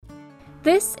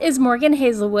This is Morgan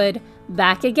Hazelwood,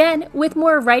 back again with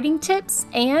more writing tips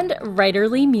and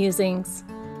writerly musings.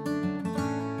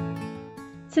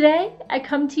 Today, I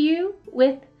come to you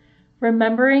with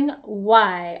remembering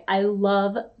why I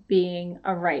love being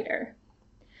a writer.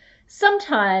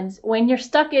 Sometimes when you're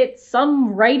stuck at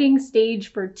some writing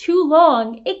stage for too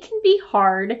long, it can be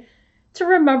hard to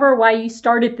remember why you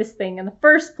started this thing in the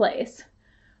first place.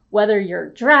 Whether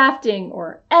you're drafting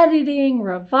or editing,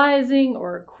 revising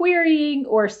or querying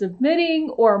or submitting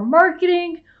or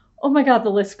marketing, oh my God, the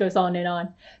list goes on and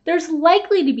on. There's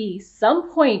likely to be some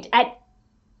point at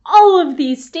all of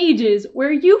these stages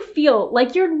where you feel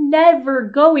like you're never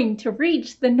going to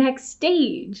reach the next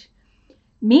stage.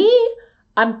 Me,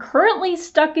 I'm currently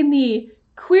stuck in the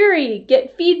query,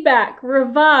 get feedback,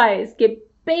 revise, get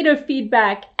beta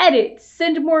feedback, edit,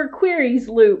 send more queries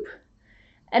loop,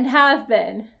 and have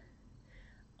been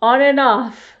on and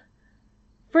off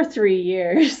for 3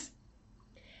 years.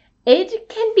 It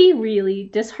can be really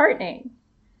disheartening.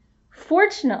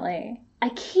 Fortunately, I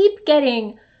keep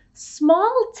getting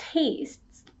small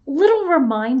tastes, little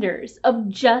reminders of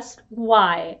just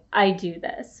why I do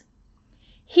this.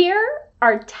 Here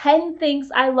are 10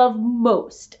 things I love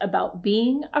most about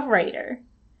being a writer.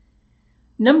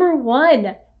 Number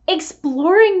 1,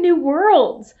 exploring new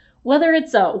worlds. Whether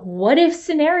it's a what-if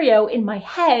scenario in my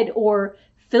head or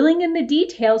filling in the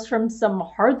details from some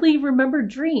hardly remembered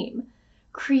dream,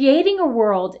 creating a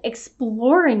world,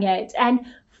 exploring it, and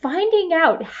finding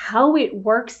out how it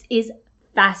works is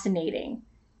fascinating,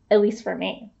 at least for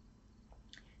me.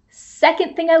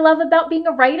 Second thing I love about being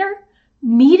a writer,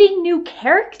 meeting new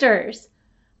characters.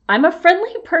 I'm a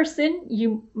friendly person,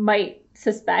 you might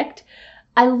suspect.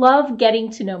 I love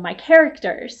getting to know my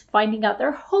characters, finding out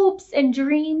their hopes and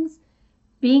dreams,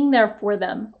 being there for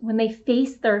them when they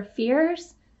face their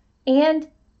fears, and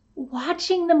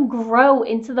watching them grow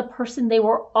into the person they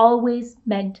were always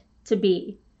meant to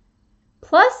be.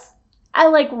 Plus, I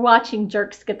like watching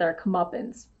jerks get their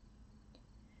comeuppance.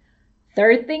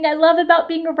 Third thing I love about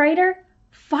being a writer,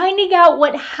 finding out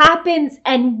what happens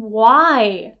and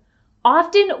why.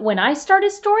 Often when I start a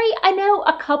story, I know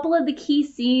a couple of the key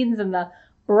scenes and the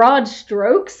broad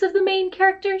strokes of the main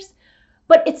characters,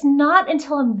 but it's not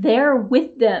until I'm there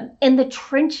with them in the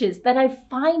trenches that I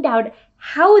find out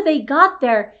how they got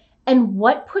there and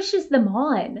what pushes them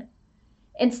on.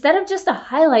 Instead of just a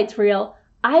highlights reel,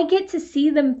 I get to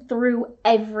see them through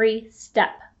every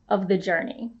step of the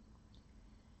journey.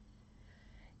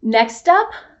 Next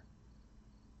up,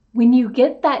 when you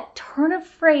get that turn of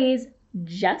phrase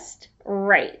just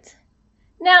right.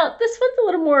 Now, this one's a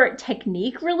little more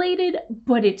technique related,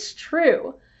 but it's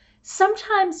true.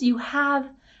 Sometimes you have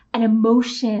an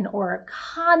emotion or a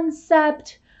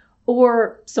concept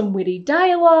or some witty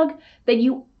dialogue that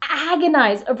you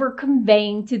agonize over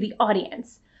conveying to the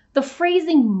audience. The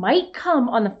phrasing might come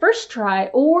on the first try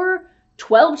or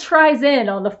 12 tries in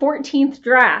on the 14th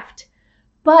draft.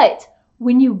 But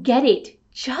when you get it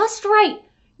just right,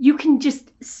 you can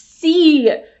just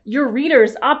see your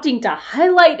readers opting to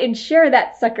highlight and share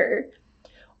that sucker.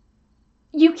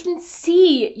 You can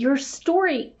see your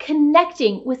story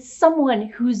connecting with someone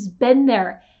who's been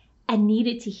there and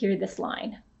needed to hear this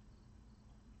line.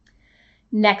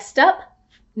 Next up,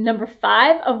 number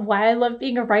 5 of why I love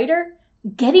being a writer,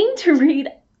 getting to read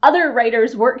other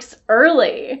writers' works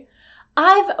early.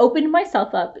 I've opened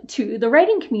myself up to the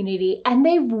writing community and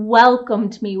they've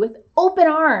welcomed me with open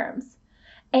arms.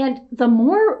 And the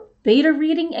more beta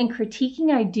reading and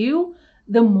critiquing I do,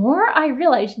 the more I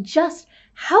realize just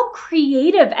how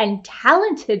creative and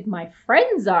talented my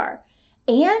friends are.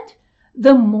 And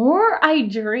the more I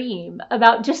dream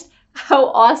about just how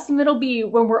awesome it'll be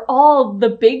when we're all the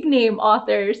big name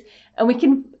authors and we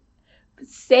can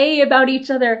say about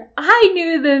each other, I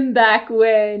knew them back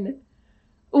when.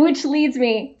 Which leads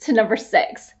me to number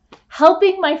 6,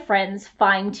 helping my friends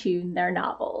fine-tune their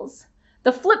novels.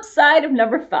 The flip side of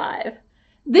number 5.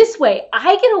 This way,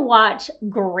 I get to watch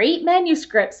great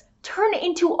manuscripts turn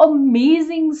into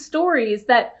amazing stories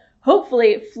that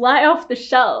hopefully fly off the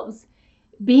shelves.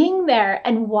 Being there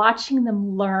and watching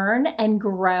them learn and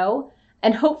grow,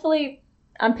 and hopefully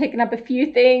I'm picking up a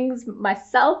few things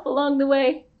myself along the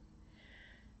way.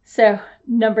 So,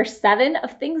 number 7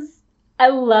 of things I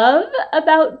love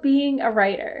about being a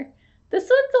writer. This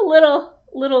one's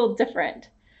a little different.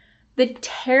 The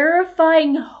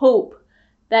terrifying hope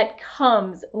that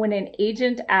comes when an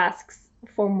agent asks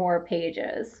for more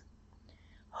pages.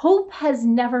 Hope has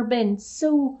never been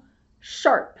so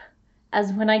sharp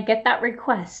as when I get that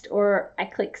request or I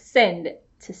click send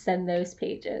to send those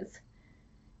pages.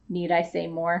 Need I say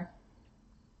more?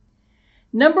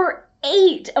 Number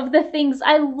 8 of the things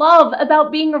I love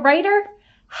about being a writer,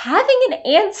 having an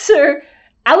answer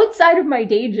outside of my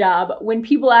day job when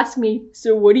people ask me,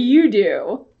 so what do you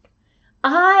do?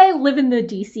 I live in the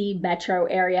DC metro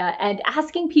area, and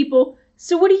asking people,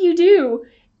 so what do you do,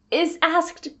 is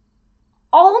asked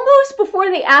almost before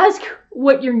they ask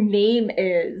what your name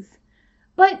is.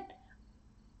 But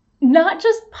not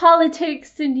just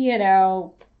politics and,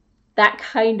 that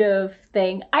kind of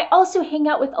thing. I also hang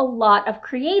out with a lot of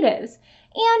creatives,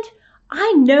 and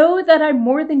I know that I'm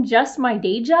more than just my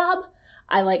day job.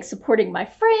 I like supporting my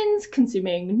friends,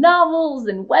 consuming novels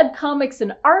and webcomics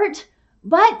and art,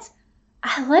 but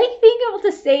I like being able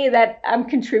to say that I'm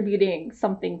contributing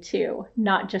something too,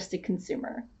 not just a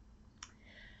consumer.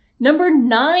 Number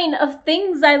 9 of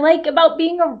things I like about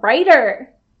being a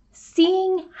writer: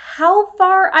 seeing how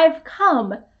far I've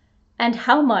come and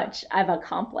how much I've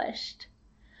accomplished.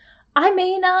 I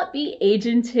may not be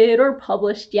agented or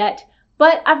published yet,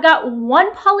 but I've got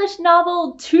 1 polished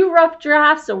novel, 2 rough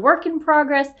drafts, a work in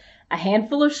progress, a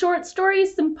handful of short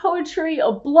stories, some poetry,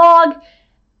 a blog,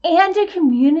 and a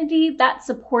community that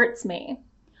supports me.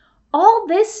 All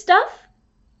this stuff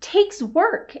takes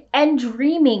work and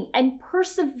dreaming and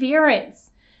perseverance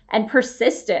and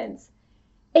persistence.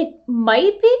 It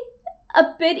might be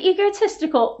a bit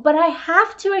egotistical, but I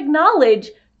have to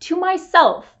acknowledge to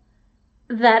myself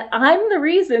that I'm the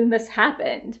reason this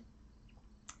happened.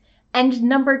 And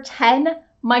number 10,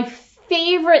 my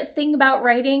favorite thing about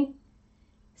writing: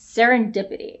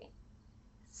 serendipity.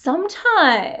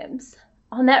 Sometimes,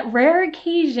 on that rare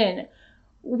occasion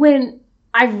when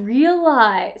I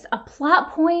realize a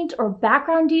plot point or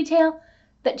background detail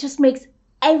that just makes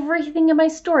everything in my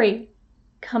story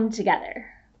come together.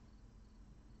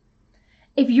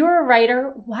 If you're a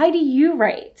writer, why do you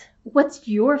write? What's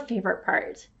your favorite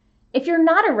part? If you're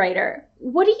not a writer,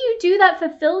 what do you do that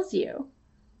fulfills you?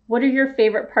 What are your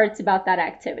favorite parts about that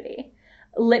activity?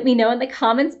 Let me know in the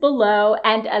comments below,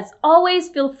 and as always,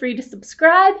 feel free to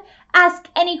subscribe, ask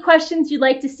any questions you'd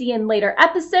like to see in later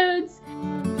episodes.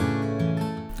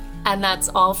 And that's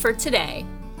all for today.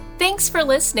 Thanks for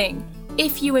listening.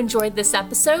 If you enjoyed this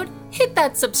episode, hit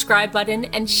that subscribe button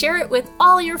and share it with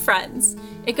all your friends.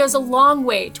 It goes a long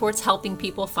way towards helping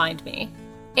people find me.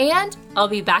 And I'll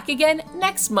be back again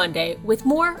next Monday with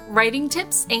more writing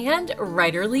tips and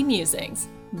writerly musings.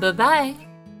 Bye-bye.